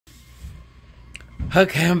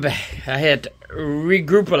Okay, I'm back. I had to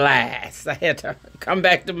regroupalize. I had to come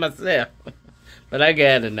back to myself. But I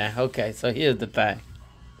got it now. Okay, so here's the thing.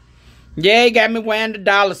 Yeah, he got me wearing the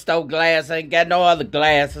dollar store glass. I ain't got no other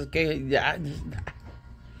glasses. But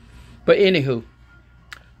anywho,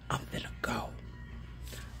 I'm finna go.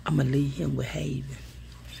 I'm gonna leave him with Haven.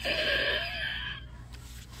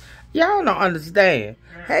 Y'all don't understand.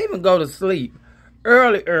 Haven go to sleep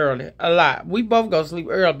early, a lot. We both go to sleep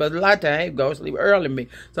early, but a lot of times Haven go to sleep early than me.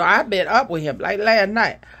 So I've been up with him like last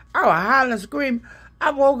night. I was hollering, screaming.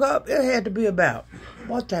 I woke up, it had to be about,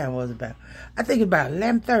 what time was it about? I think about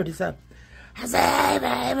 11:30 something. I said,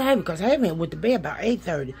 Haven, because Haven went to bed about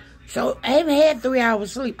 8:30. So Haven had 3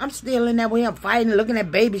 hours sleep. I'm still in there with him fighting, looking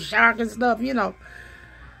at Baby Shark and stuff, you know.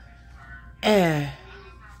 And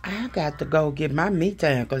I got to go get my me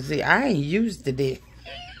time, because see, I ain't used to this.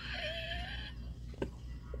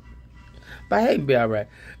 But Haven be all right.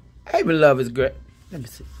 Haven love is great. Let me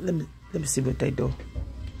see. Let me see what they do.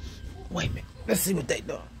 Wait a minute. Let's see what they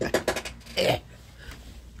do. Yeah.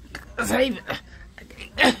 Haven.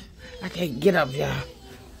 I can't get up, y'all.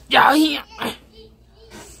 Y'all here.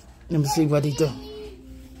 Let me see what he do.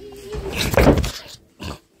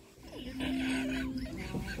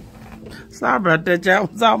 Sorry about that, y'all.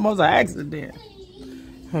 It was almost an accident.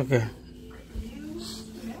 Okay.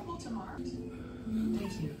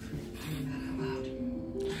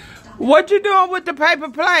 What you doing with the paper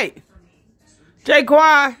plate?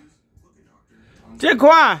 Jaquan?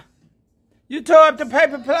 Jaquan? You tore up the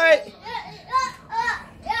paper plate?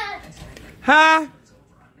 Huh?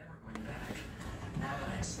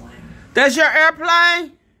 That's your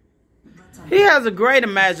airplane? He has a great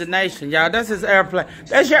imagination, y'all. That's his airplane.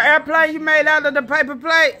 That's your airplane you made out of the paper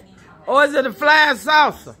plate? Or is it a flying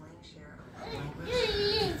saucer?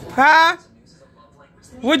 Huh?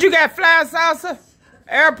 What you got, flying saucer?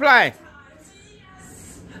 Airplane?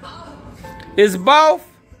 It's both?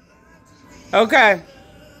 Okay.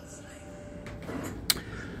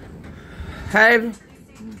 Hey,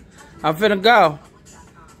 I'm finna go.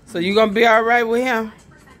 So you gonna be all right with him?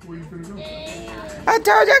 Where you finna go? I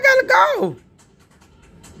told you I gotta go.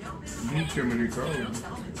 You tell me they called me.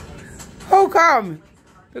 Who called me?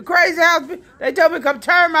 The crazy house. They told me to come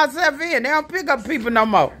turn myself in. They don't pick up people no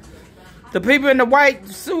more. The people in the white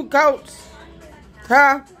suit coats.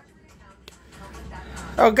 Huh?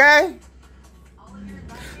 Okay?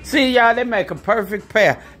 See, y'all, they make a perfect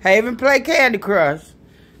pair. Haven play Candy Crush.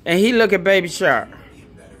 And he look at Baby Shark.